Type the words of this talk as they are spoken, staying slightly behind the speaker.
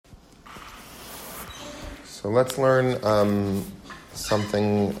So let's learn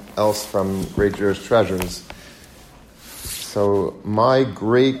something else from Great Jewish Treasures. So my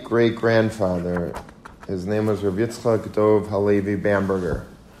great-great-grandfather, his name was Rav Yitzchak Dov Halevi Bamberger.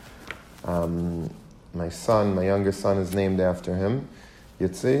 My youngest son is named after him,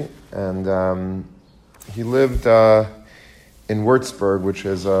 Yitzi, and he lived in Würzburg, which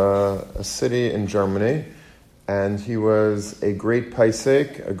is a city in Germany, and he was a great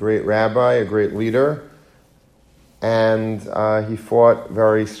paisik, a great rabbi, a great leader, and he fought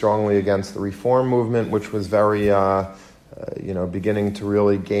very strongly against the Reform movement, which was very, beginning to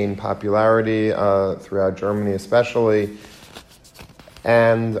really gain popularity throughout Germany especially,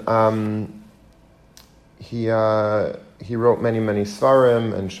 and he wrote many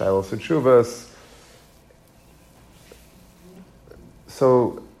svarim and Shiloh Teshuvos.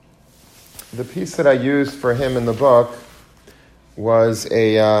 So the piece that I used for him in the book was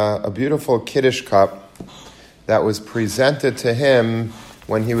a beautiful Kiddush cup that was presented to him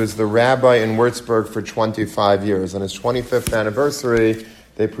when he was the rabbi in Würzburg for 25 years. On his 25th anniversary,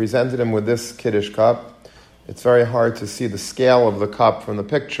 they presented him with this Kiddush cup. It's very hard to see the scale of the cup from the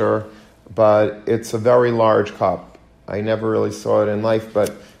picture, but it's a very large cup. I never really saw it in life,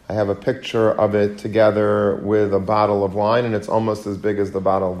 but I have a picture of it together with a bottle of wine, and it's almost as big as the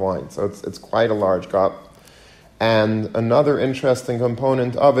bottle of wine. So it's quite a large cup. And another interesting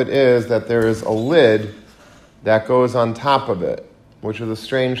component of it is that there is a lid that goes on top of it, which is a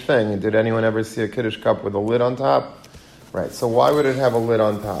strange thing. Did anyone ever see a Kiddush cup with a lid on top? Right, so why would it have a lid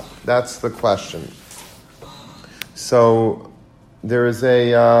on top? That's the question. So there is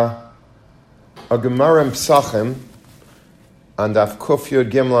a Gemara in Psachim, on Daf Kuf Yud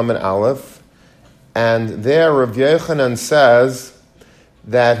Gimel and Aleph, and there Rav Yochanan says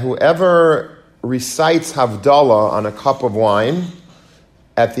that whoever recites Havdalah on a cup of wine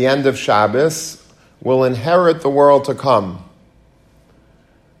at the end of Shabbos will inherit the world to come.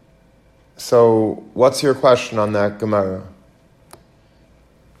 So what's your question on that Gemara?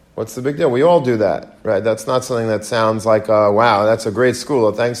 What's the big deal? We all do that, right? That's not something that sounds like, wow, that's a great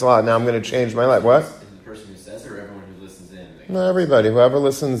school. Thanks a lot. Now I'm going to change my life. What? No, everybody, whoever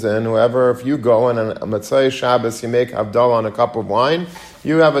listens in, if you go and on Motzei Shabbos you make Havdalah on a cup of wine,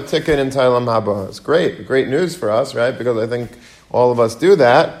 you have a ticket in Tailam Haba. It's great news for us, right? Because I think all of us do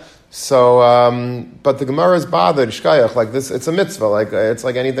that. So, but the Gemara is bothered, Shkayach, like this, it's a mitzvah, like it's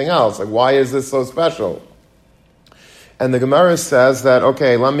like anything else. Like, why is this so special? And the Gemara says that,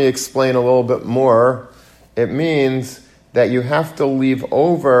 okay, let me explain a little bit more. It means that you have to leave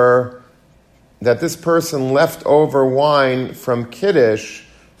over, that this person left over wine from Kiddush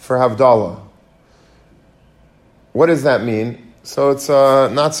for Havdalah. What does that mean? So it's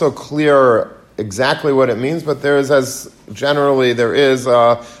not so clear exactly what it means, but there is a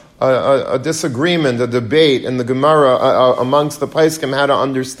disagreement, a debate in the Gemara amongst the Paiskim how to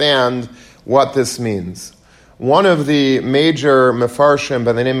understand what this means. One of the major Mefarshim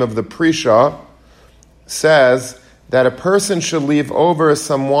by the name of the Prisha says that a person should leave over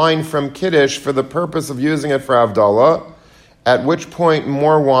some wine from Kiddush for the purpose of using it for Havdalah, at which point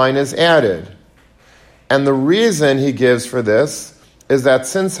more wine is added. And the reason he gives for this is that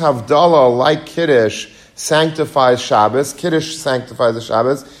since Havdalah, like Kiddush, sanctifies Shabbos, Kiddush sanctifies the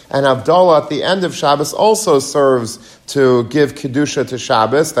Shabbos, and Havdalah at the end of Shabbos also serves to give Kedusha to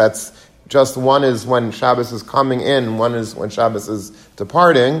Shabbos. That's just one is when Shabbos is coming in, one is when Shabbos is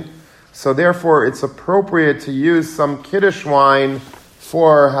departing. So therefore, it's appropriate to use some Kiddush wine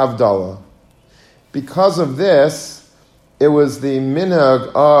for Havdalah. Because of this, it was the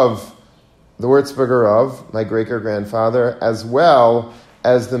minhag of the Würzburger of my great-grandfather, as well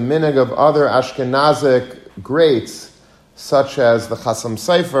as the minhag of other Ashkenazic greats, such as the Chasam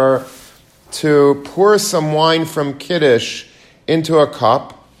Sofer, to pour some wine from Kiddush into a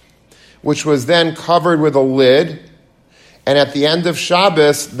cup, which was then covered with a lid, and at the end of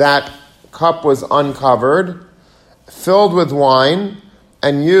Shabbos, that cup was uncovered, filled with wine,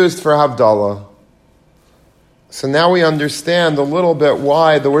 and used for Havdalah. So now we understand a little bit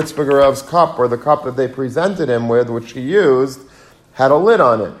why the Würzburger Rav's cup, or the cup that they presented him with, which he used, had a lid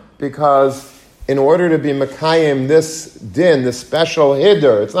on it. Because in order to be Mekayim this din, this special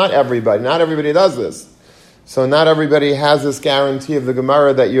hiddur, it's not everybody does this. So not everybody has this guarantee of the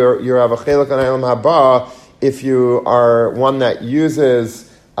Gemara that you have a chelak on Olam Haba if you are one that uses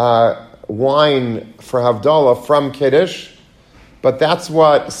wine for Havdalah from Kiddush, but that's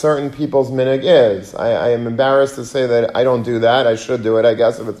what certain people's minhag is. I am embarrassed to say that I don't do that. I should do it, I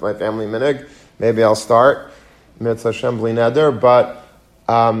guess, if it's my family minhag. Maybe I'll start. Mitzvah Shem Bli Neder, but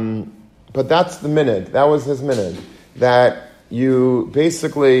that's the minhag. That was his minhag. That you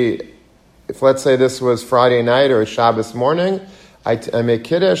basically if let's say this was Friday night or Shabbos morning, I make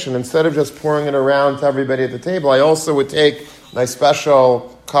Kiddush, and instead of just pouring it around to everybody at the table, I also would take my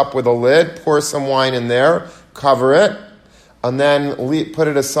special cup with a lid, pour some wine in there, cover it, and then put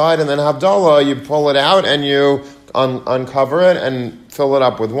it aside, and then Havdalah, you pull it out and you uncover it and fill it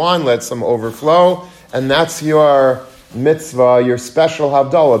up with wine, let some overflow, and that's your mitzvah, your special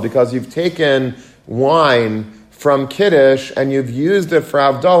Havdalah, because you've taken wine from Kiddush and you've used it for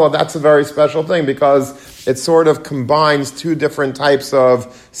Havdalah. That's a very special thing because it sort of combines two different types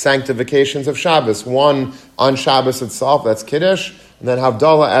of sanctifications of Shabbos. One on Shabbos itself, that's Kiddush, and then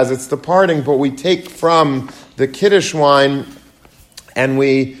Havdalah as it's departing, but we take from the Kiddush wine and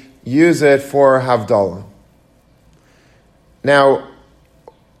we use it for Havdalah. Now,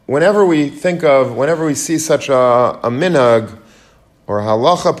 whenever we see such a minhag, or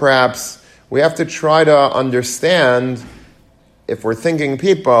halacha perhaps, we have to try to understand, if we're thinking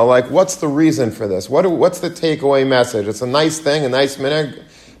people, like, what's the reason for this? What's the takeaway message? It's a nice thing, a nice minhag,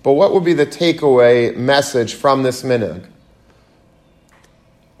 but what would be the takeaway message from this minhag?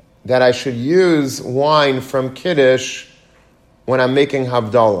 That I should use wine from Kiddush when I'm making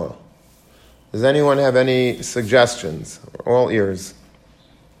Havdalah. Does anyone have any suggestions? We're all ears.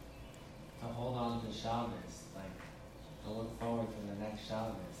 To hold on to Shabbos, like, to look forward to the next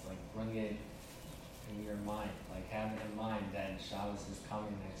Shabbos, like, bring it in your mind, like, have it in mind that Shabbos is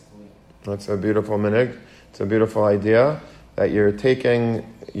coming next week. That's a beautiful minhag. It's a beautiful idea that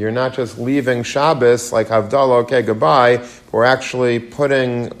you're not just leaving Shabbos, like Havdalah, okay, goodbye, but we're actually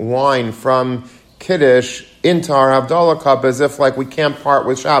putting wine from Kiddush into our Havdalah cup as if like we can't part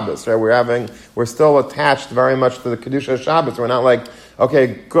with Shabbos, right? We're still attached very much to the Kedusha Shabbos. We're not like, okay,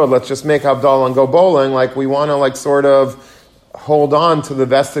 good, let's just make Havdalah and go bowling. Like we want to like sort of hold on to the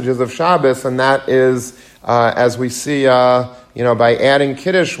vestiges of Shabbos, and that is, as we see, by adding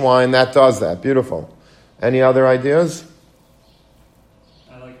Kiddush wine, that does that. Beautiful. Any other ideas?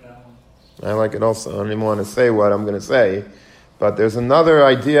 I like that one. I like it also. I don't even want to say what I'm going to say. But there's another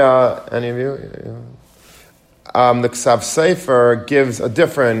idea. Any of you? The Ksav Sefer gives a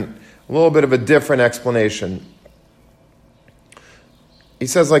little bit of a different explanation. He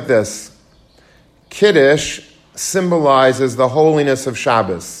says like this: Kiddush symbolizes the holiness of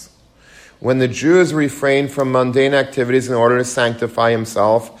Shabbos. When the Jews refrain from mundane activities in order to sanctify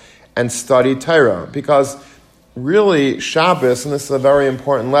himself and study Torah, because really Shabbos, and this is a very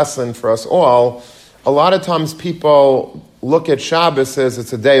important lesson for us all, a lot of times people look at Shabbos as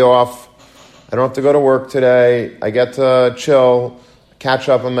it's a day off. I don't have to go to work today. I get to chill, catch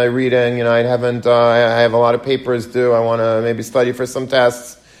up on my reading. I have a lot of papers due. I want to maybe study for some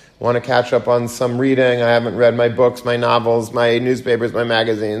tests. I want to catch up on some reading. I haven't read my books, my novels, my newspapers, my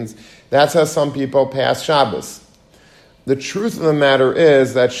magazines. That's how some people pass Shabbos. The truth of the matter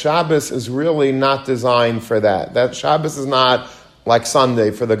is that Shabbos is really not designed for that. That Shabbos is not like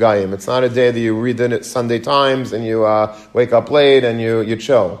Sunday for the Goyim. It's not a day that you read the Sunday Times and you wake up late and you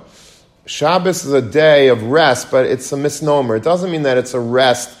chill. Shabbos is a day of rest, but it's a misnomer. It doesn't mean that it's a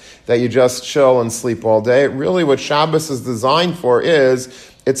rest that you just chill and sleep all day. Really what Shabbos is designed for is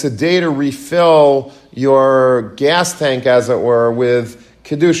it's a day to refill your gas tank, as it were, with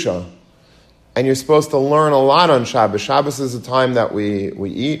Kedusha. And you're supposed to learn a lot on Shabbos. Shabbos is a time that we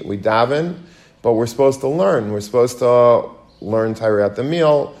eat, we daven, but we're supposed to learn. We're supposed to learn Torah at the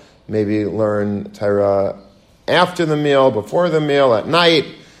meal, maybe learn Torah after the meal, before the meal, at night.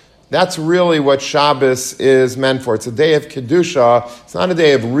 That's really what Shabbos is meant for. It's a day of Kedusha. It's not a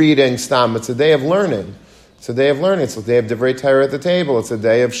day of reading stam. It's a day of learning. It's a day of learning. It's a day of Divrei Torah at the table. It's a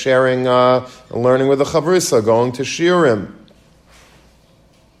day of sharing, learning with the Chavrusa, going to Shiurim.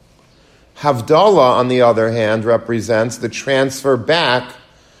 Havdalah, on the other hand, represents the transfer back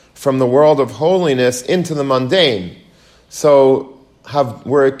from the world of holiness into the mundane. So,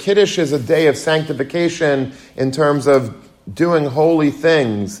 where Kiddush is a day of sanctification in terms of doing holy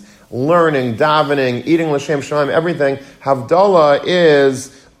things, learning, davening, eating l'shem shemaim, everything, Havdalah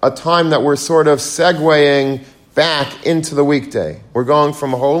is a time that we're sort of segueing back into the weekday. We're going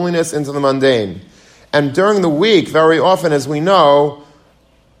from holiness into the mundane. And during the week, very often, as we know,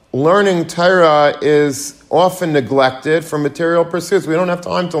 learning Torah is often neglected for material pursuits. We don't have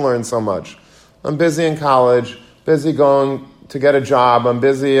time to learn so much. I'm busy in college, busy going to get a job, I'm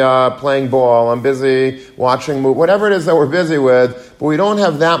busy playing ball, I'm busy watching movies, whatever it is that we're busy with, but we don't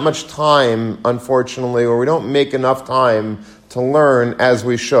have that much time, unfortunately, or we don't make enough time to learn as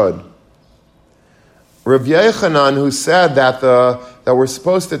we should. Rav Yochanan, who said that we're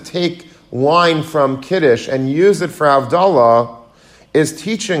supposed to take wine from Kiddush and use it for Havdalah, is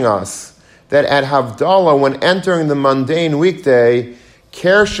teaching us that at Havdalah, when entering the mundane weekday,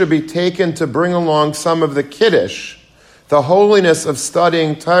 care should be taken to bring along some of the Kiddush, the holiness of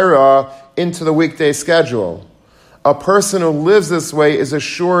studying Torah, into the weekday schedule. A person who lives this way is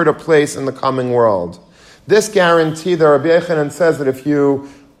assured a place in the coming world. This guarantee, the Rabbi Yochanan says that if you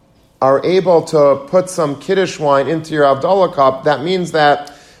are able to put some Kiddush wine into your Havdalah cup, that means that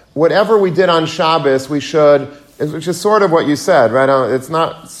whatever we did on Shabbos, we should, which is sort of what you said, right? It's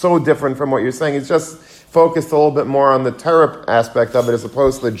not so different from what you're saying. It's just focused a little bit more on the Torah aspect of it as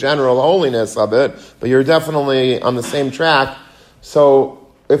opposed to the general holiness of it, but you're definitely on the same track. So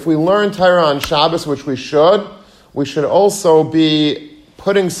if we learn Torah on Shabbos, which we should also be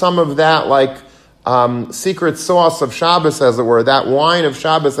putting some of that secret sauce of Shabbos, as it were, that wine of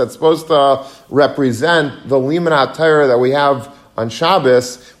Shabbos that's supposed to represent the Limud Torah that we have on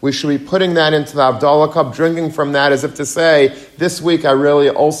Shabbos, we should be putting that into the Havdalah cup, drinking from that as if to say, this week I really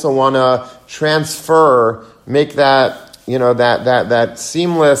also want to transfer, make that, that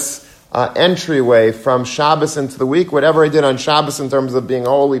seamless entryway from Shabbos into the week, whatever I did on Shabbos in terms of being a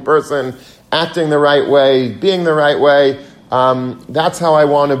holy person, acting the right way, being the right way, that's how I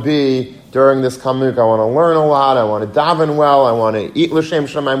want to be during this coming week. I want to learn a lot, I want to daven well, I want to eat l'shem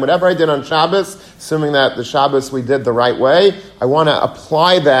shamayim, whatever I did on Shabbos, assuming that the Shabbos we did the right way, I want to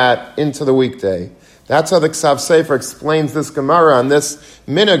apply that into the weekday. That's how the Ksav Sefer explains this Gemara and this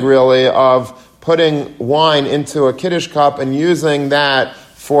minhag really of putting wine into a Kiddush cup and using that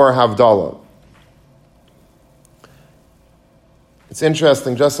for Havdalah. It's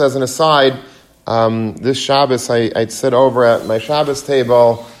interesting, just as an aside, this Shabbos I'd sit over at my Shabbos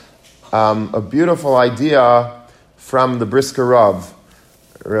table, a beautiful idea from the Brisker Rav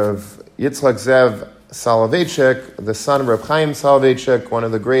Yitzchak Zev Soloveitchik, the son of Reb Chaim Soloveitchik, one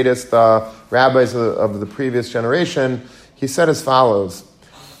of the greatest rabbis of the previous generation. He said as follows: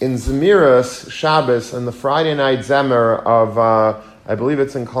 in Zemiras Shabbos, in the Friday night Zemer of, I believe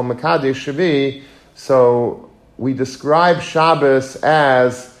it's in Kol Mekadesh Shavi, so we describe Shabbos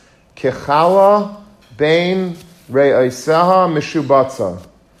as Kechala Bein Re'oseha Mishubatza,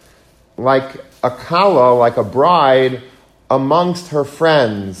 like a kala, like a bride amongst her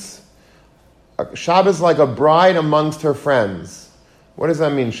friends. Shabbos like a bride amongst her friends. What does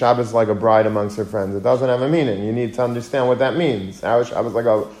that mean, Shabbos like a bride amongst her friends? It doesn't have a meaning. You need to understand what that means. How is Shabbos like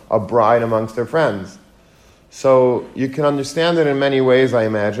a bride amongst her friends? So you can understand it in many ways, I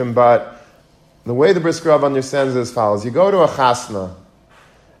imagine, but the way the Brisker Rav understands it is as follows. You go to a chasna,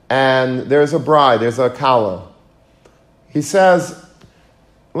 and there's a bride, there's a kala. He says,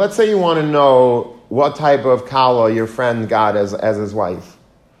 let's say you want to know what type of kala your friend got as his wife.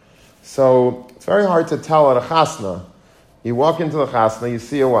 So it's very hard to tell at a chasna. You walk into the chasna, you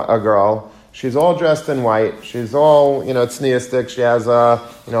see a girl, she's all dressed in white, she's all, tzniistic, she has a,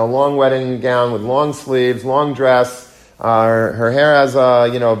 long wedding gown with long sleeves, long dress, her hair has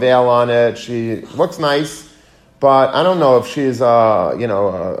a, veil on it, she looks nice, but I don't know if she's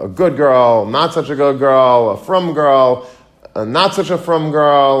a good girl, not such a good girl, a frum girl, not such a frum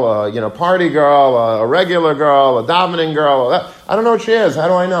girl, party girl, a regular girl, a davening girl. I don't know what she is. How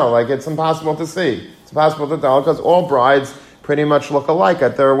do I know? It's impossible to see. It's impossible to tell because all brides pretty much look alike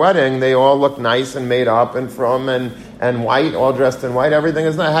at their wedding. They all look nice and made up and frum and white, all dressed in white. Everything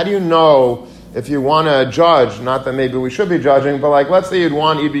is nice. How do you know if you want to judge? Not that maybe we should be judging, but let's say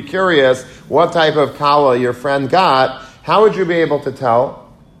you'd be curious what type of kala your friend got. How would you be able to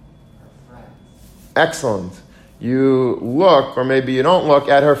tell? Excellent. You look, or maybe you don't look,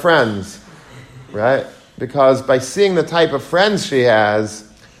 at her friends, right? Because by seeing the type of friends she has,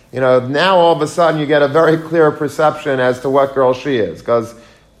 now all of a sudden you get a very clear perception as to what girl she is. Because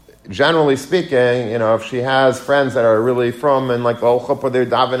generally speaking, if she has friends that are really from and the whole chuppah, they're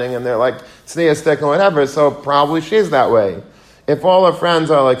davening and they're tzniistic and whatever, so probably she's that way. If all her friends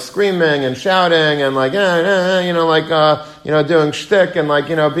are screaming and shouting and doing shtick and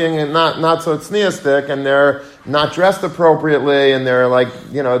being not so tzniistic and they're not dressed appropriately and they're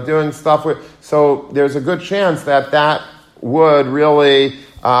doing stuff so there's a good chance that would really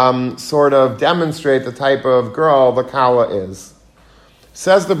sort of demonstrate the type of girl the kala is.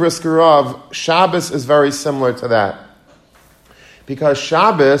 Says the Brisker Rav, Shabbos is very similar to that. Because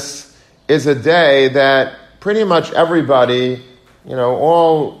Shabbos is a day that pretty much everybody,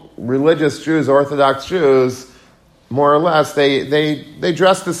 all religious Jews, Orthodox Jews, more or less, they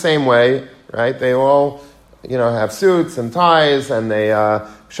dress the same way, right? They all, have suits and ties and they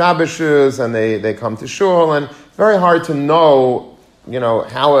Shabbos shoes and they come to shul, and very hard to know,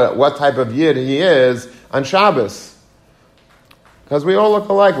 what type of yid he is on Shabbos. Because we all look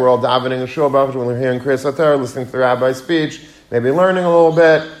alike. We're all davening in shul, we're hearing Kriyas Torah, listening to the rabbi's speech, maybe learning a little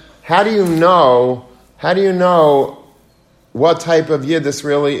bit. How do you know what type of Yid this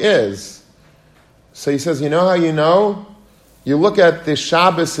really is. So he says, you know how you know? You look at the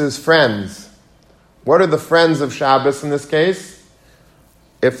Shabbos' friends. What are the friends of Shabbos in this case?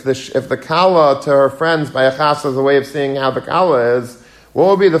 If the Kala to her friends by a chasna is a way of seeing how the Kala is, what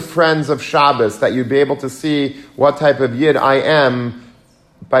would be the friends of Shabbos that you'd be able to see what type of Yid I am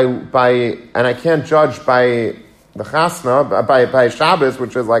by and I can't judge by the chasna, by Shabbos,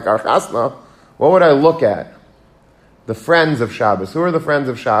 which is like our chasna. What would I look at? The friends of Shabbos. Who are the friends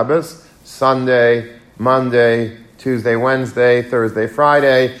of Shabbos? Sunday, Monday, Tuesday, Wednesday, Thursday,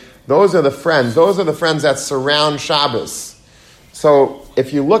 Friday. Those are the friends. Those are the friends that surround Shabbos. So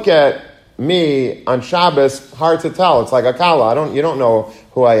if you look at me on Shabbos, hard to tell. It's like a kala. You don't know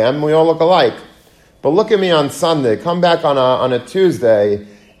who I am. We all look alike. But look at me on Sunday. Come back on a Tuesday.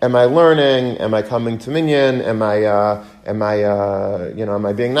 Am I learning? Am I coming to minyan? Am I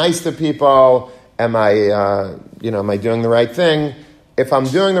being nice to people? Am I doing the right thing? If I'm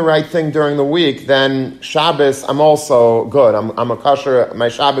doing the right thing during the week, then Shabbos, I'm also good. I'm a kosher. My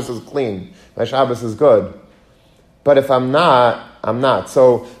Shabbos is clean. My Shabbos is good. But if I'm not, I'm not.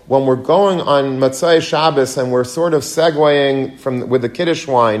 So when we're going on Matzai Shabbos and we're sort of segueing with the Kiddush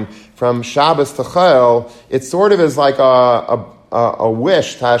wine from Shabbos to Chayil, it sort of is like a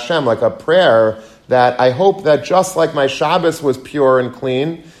wish to Hashem, like a prayer that I hope that just like my Shabbos was pure and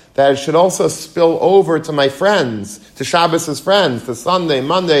clean, that it should also spill over to my friends, to Shabbos' friends, to Sunday,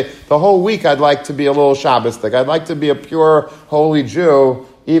 Monday, the whole week I'd like to be a little Shabbostic. I'd like to be a pure, holy Jew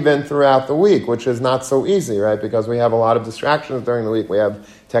even throughout the week, which is not so easy, right? Because we have a lot of distractions during the week. We have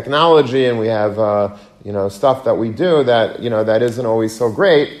technology and we have, stuff that we do that, that isn't always so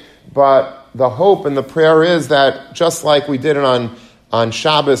great. But the hope and the prayer is that just like we did it on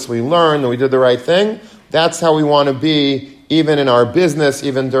Shabbos, we learned and we did the right thing. That's how we want to be even in our business,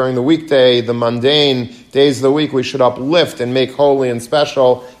 even during the weekday, the mundane days of the week. We should uplift and make holy and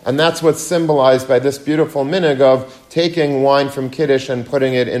special. And that's what's symbolized by this beautiful minhag of taking wine from Kiddush and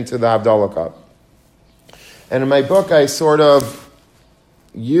putting it into the Havdalah cup. And in my book, I sort of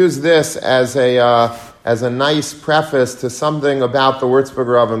use this as a nice preface to something about the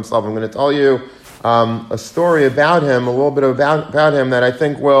Würzburger Rav himself. I'm going to tell you a story about him, a little bit about him that I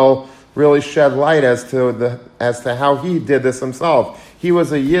think will really shed light as to how he did this himself. He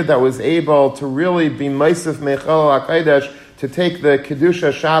was a Yid that was able to really be Meisef Mechel HaKodesh, to take the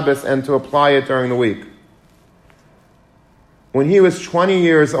Kedusha Shabbos and to apply it during the week. When he was 20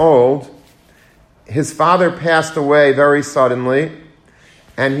 years old, his father passed away very suddenly,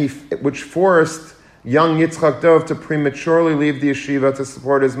 which forced young Yitzchak Dov to prematurely leave the yeshiva to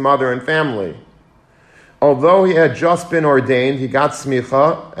support his mother and family. Although he had just been ordained, he got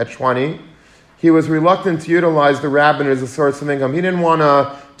smicha at 20, he was reluctant to utilize the rabbinate as a source of income. He didn't want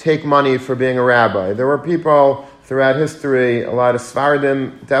to take money for being a rabbi. There were people throughout history, a lot of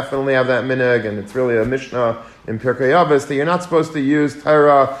Sfardim definitely have that minhag, and it's really a Mishnah in Pirkei Avos, that you're not supposed to use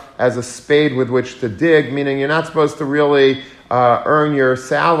Torah as a spade with which to dig, meaning you're not supposed to really earn your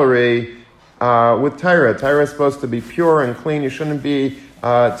salary with Torah. Torah is supposed to be pure and clean. You shouldn't be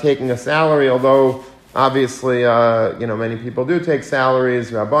taking a salary, although obviously, many people do take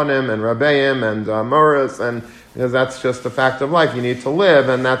salaries, Rabbanim and Rabbeim and Moras, and because that's just a fact of life. You need to live,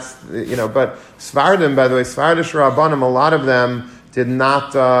 and that's, but Sfardim, by the way, Sfardish Rabbanim, a lot of them did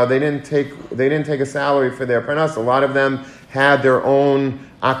not, they didn't take a salary for their parnas. A lot of them had their own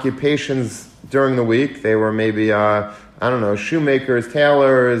occupations during the week. They were maybe, shoemakers,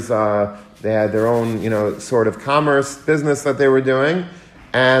 tailors, they had their own, sort of commerce business that they were doing.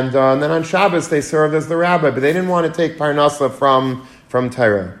 And then on Shabbos, they served as the rabbi, but they didn't want to take parnasa from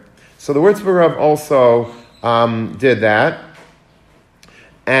Torah. So the Würzburger Rav also did that.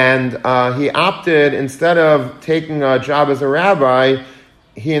 And he opted, instead of taking a job as a rabbi,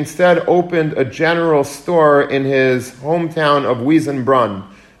 he instead opened a general store in his hometown of Wiesenbrunn.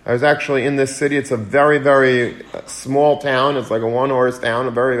 I was actually in this city. It's a very, very small town. It's like a one-horse town,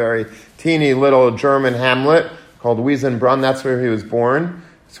 a very, very teeny little German hamlet called Wiesenbrunn. That's where he was born.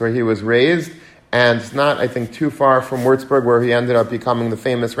 That's where he was raised. And it's not, I think, too far from Würzburg, where he ended up becoming the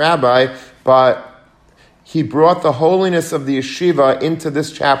famous rabbi. But he brought the holiness of the yeshiva into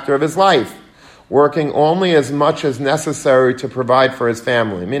this chapter of his life, working only as much as necessary to provide for his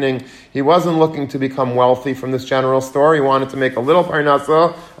family. Meaning, he wasn't looking to become wealthy from this general store. He wanted to make a little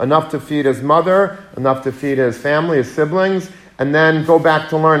parnasa, enough to feed his mother, enough to feed his family, his siblings, and then go back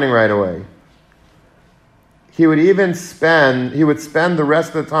to learning right away. He would spend the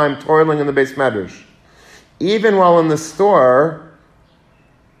rest of the time toiling in the Beis Medrash. Even while in the store,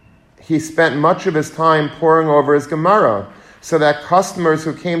 he spent much of his time poring over his Gemara, so that customers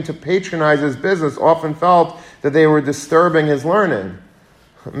who came to patronize his business often felt that they were disturbing his learning.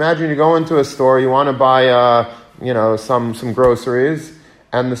 Imagine you go into a store, you want to buy, some groceries,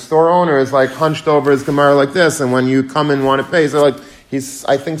 and the store owner is like hunched over his Gemara like this, and when you come and want to pay, so like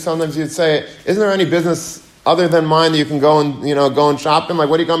I think sometimes you'd say, isn't there any business other than mine that you can go and shop in? Like,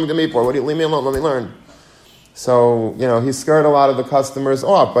 what are you coming to me for? What do you leave me alone? Let me learn. So, he scared a lot of the customers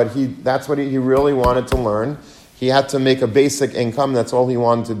off, but that's what he really wanted to learn. He had to make a basic income. That's all he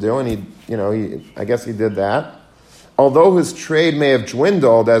wanted to do, and I guess he did that. Although his trade may have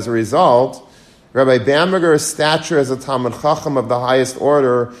dwindled as a result, Rabbi Bamberger's stature as a Talmid Chacham of the highest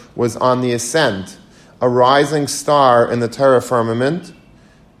order was on the ascent, a rising star in the Torah firmament.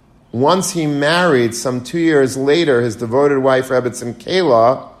 Once he married, some 2 years later, his devoted wife, Rebbetzin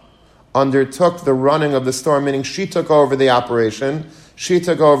Kayla, undertook the running of the store, meaning she took over the operation, she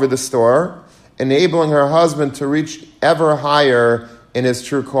took over the store, enabling her husband to reach ever higher in his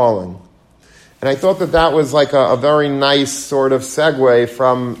true calling. And I thought that was like a very nice sort of segue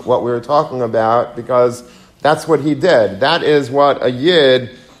from what we were talking about, because that's what he did. That is what a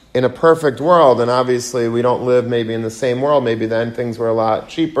Yid in a perfect world, and obviously we don't live maybe in the same world, maybe then things were a lot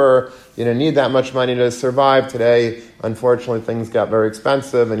cheaper, you didn't need that much money to survive. Today, unfortunately, things got very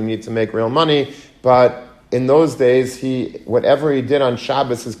expensive and you need to make real money, but in those days, whatever he did on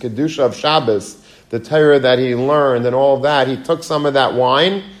Shabbos, his Kedusha of Shabbos, the Torah that he learned and all that, he took some of that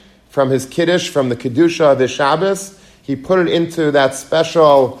wine from his Kiddush, from the Kedusha of his Shabbos, he put it into that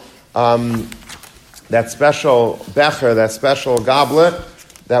special becher, that special goblet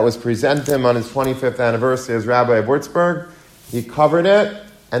that was presented to him on his 25th anniversary as Rabbi of Würzburg. He covered it,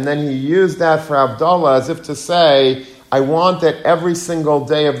 and then he used that for Havdalah as if to say, I want that every single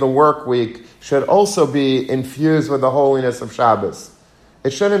day of the work week should also be infused with the holiness of Shabbos. It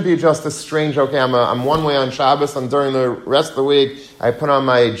shouldn't be just a strange, okay, I'm one way on Shabbos, and during the rest of the week, I put on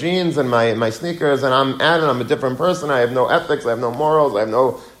my jeans and my sneakers, and I'm a different person. I have no ethics, I have no morals, I have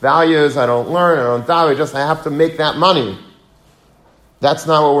no values, I don't learn, I don't daven, I have to make that money. That's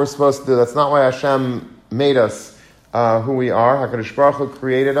not what we're supposed to do. That's not why Hashem made us who we are. HaKadosh Baruch Hu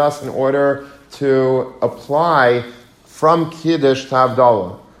created us in order to apply from Kiddush to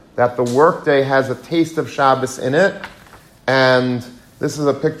Havdalah. That the workday has a taste of Shabbos in it, and this is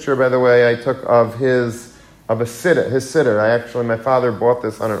a picture, by the way, I took of his siddur. My father bought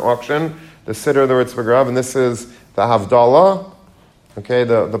this on an auction, the siddur of the Ritz V'Grav, and this is the Havdalah, okay,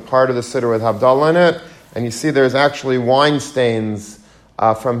 the part of the siddur with Havdalah in it, and you see there's actually wine stains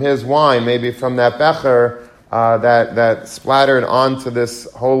from his wine, maybe from that becher, that splattered onto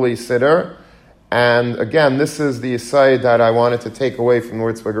this holy siddur. And again, this is the aside that I wanted to take away from the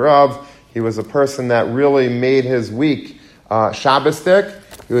Ritz V'Grav. He was a person that really made his week Shabbosdik.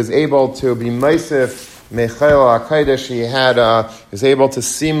 He was able to be Meisif Mechel HaKodesh. He was able to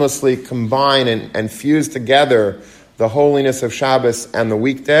seamlessly combine and fuse together the holiness of Shabbos and the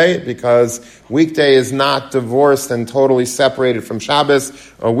weekday, because weekday is not divorced and totally separated from Shabbos.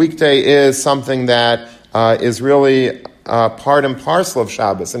 A weekday is something that is really part and parcel of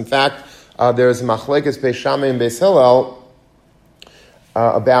Shabbos. In fact, there's Machlekes Beis Shammai and Beis Hillel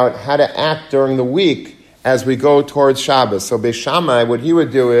about how to act during the week as we go towards Shabbos. So Beis Shammai, what he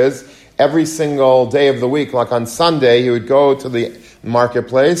would do is, every single day of the week, like on Sunday, he would go to the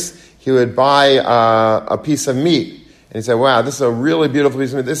marketplace, he would buy a piece of meat, and he'd say, wow, this is a really beautiful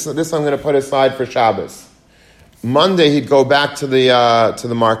piece of meat, this I'm going to put aside for Shabbos. Monday, he'd go back to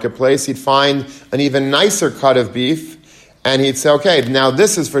the marketplace, he'd find an even nicer cut of beef, and he'd say, okay, now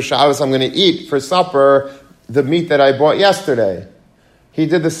this is for Shabbos, I'm going to eat for supper the meat that I bought yesterday. He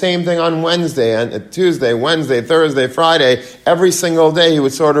did the same thing on Wednesday, and Tuesday, Wednesday, Thursday, Friday. Every single day he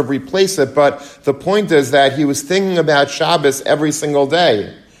would sort of replace it, but the point is that he was thinking about Shabbos every single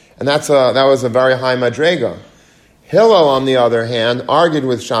day. And that was a very high madrega. Hillel, on the other hand, argued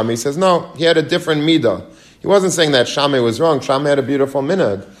with Shammai. He says, no, he had a different midah. He wasn't saying that Shammai was wrong. Shammai had a beautiful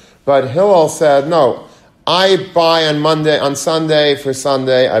minhag. But Hillel said, no, I buy on Sunday for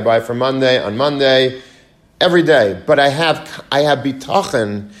Sunday, I buy for Monday on Monday, every day, but I have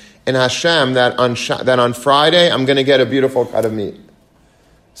bitachon in Hashem that on Friday I'm going to get a beautiful cut of meat.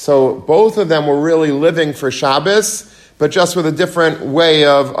 So both of them were really living for Shabbos, but just with a different way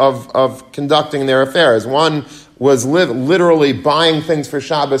of conducting their affairs. One was literally buying things for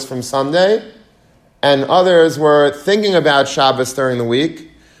Shabbos from Sunday, and others were thinking about Shabbos during the week,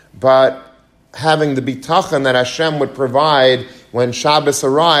 but having the bitachon that Hashem would provide when Shabbos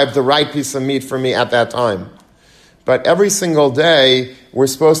arrived, the right piece of meat for me at that time. But every single day, we're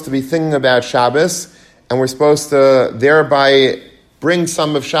supposed to be thinking about Shabbos, and we're supposed to thereby bring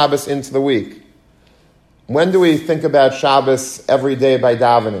some of Shabbos into the week. When do we think about Shabbos every day by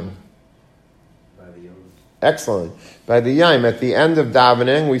davening? By the Yom. Excellent. By the Yom, at the end of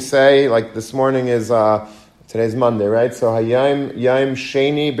davening, we say, like this morning is, today's Monday, right? So Hayom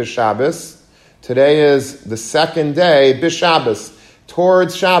Sheni B'Shabbos. Today is the second day, B'Shabbos,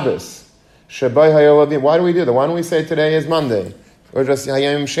 towards Shabbos. Shabbai Hayoladim. Why do we do that? Why don't we say today is Monday? Or just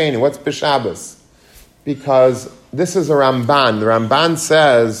Hayom Sheni. What's B'Shabbos? Because this is a Ramban. The Ramban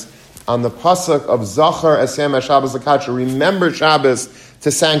says on the pasuk of Zachar Esyem HaShabbos L'Kadshah, remember Shabbos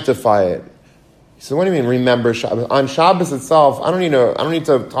to sanctify it. So what do you mean remember Shabbos? On Shabbos itself, I don't need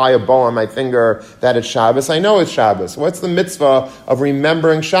to tie a bow on my finger that it's Shabbos. I know it's Shabbos. What's the mitzvah of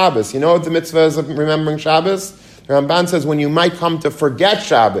remembering Shabbos? You know what the mitzvah is of remembering Shabbos? The Ramban says when you might come to forget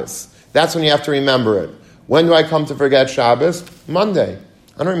Shabbos, that's when you have to remember it. When do I come to forget Shabbos? Monday.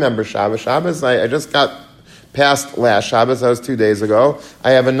 I don't remember Shabbos. I just got past last Shabbos. That was 2 days ago.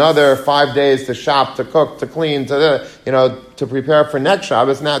 I have another 5 days to shop, to cook, to clean, to prepare for next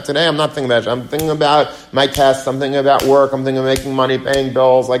Shabbos. Now today I'm not thinking about Shabbos. I'm thinking about my tests. I'm thinking about work. I'm thinking of making money, paying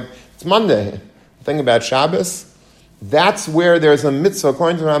bills. Like it's Monday. I'm thinking about Shabbos. That's where there's a mitzvah.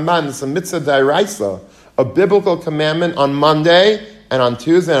 According to Ramban, it's a mitzvah d'oraisa, a biblical commandment on Monday and on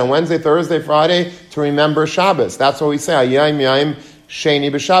Tuesday and on Wednesday, Thursday, Friday to remember Shabbos. That's what we say. Hayom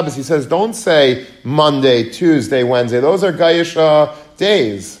Sheni B'Shabbos. He says, don't say Monday, Tuesday, Wednesday. Those are Gayish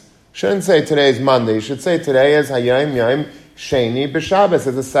days. Shouldn't say today's Monday. You should say today is Hayom Sheni B'Shabbos.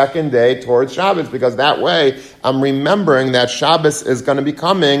 It's the second day towards Shabbos, because that way I'm remembering that Shabbos is going to be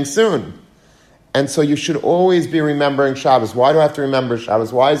coming soon. And so you should always be remembering Shabbos. Why do I have to remember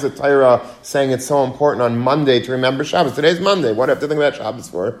Shabbos? Why is the Torah saying it's so important on Monday to remember Shabbos? Today's Monday. What do I have to think about Shabbos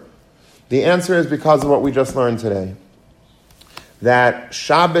for? The answer is because of what we just learned today. That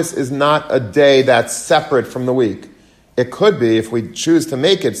Shabbos is not a day that's separate from the week. It could be if we choose to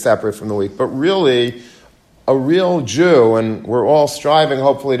make it separate from the week, but really, a real Jew, and we're all striving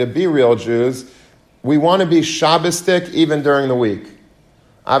hopefully to be real Jews, we want to be Shabbostic even during the week.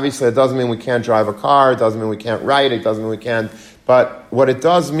 Obviously, it doesn't mean we can't drive a car, it doesn't mean we can't write, it doesn't mean we can't, but what it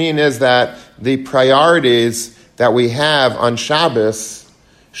does mean is that the priorities that we have on Shabbos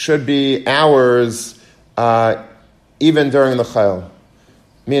should be ours even during the Chayil.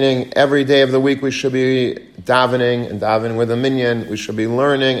 Meaning, every day of the week we should be davening with a minyan. We should be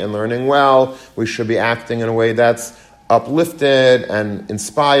learning and learning well. We should be acting in a way that's uplifted and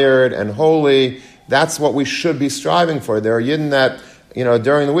inspired and holy. That's what we should be striving for. There are Yidden that,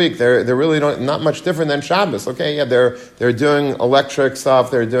 during the week, they're really not much different than Shabbos. Okay, yeah, they're doing electric stuff,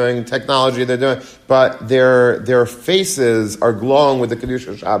 they're doing technology, but their faces are glowing with the Kedusha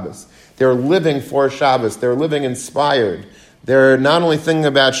of Shabbos. They're living for Shabbos. They're living inspired. They're not only thinking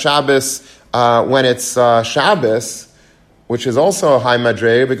about Shabbos when it's Shabbos, which is also a high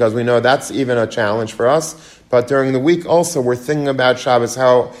madrega, because we know that's even a challenge for us, but during the week also we're thinking about Shabbos,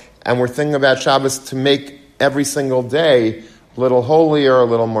 and we're thinking about Shabbos to make every single day a little holier, a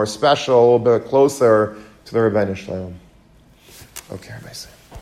little more special, a little bit closer to the Rebbeinu Shalom. Okay, Rabbi.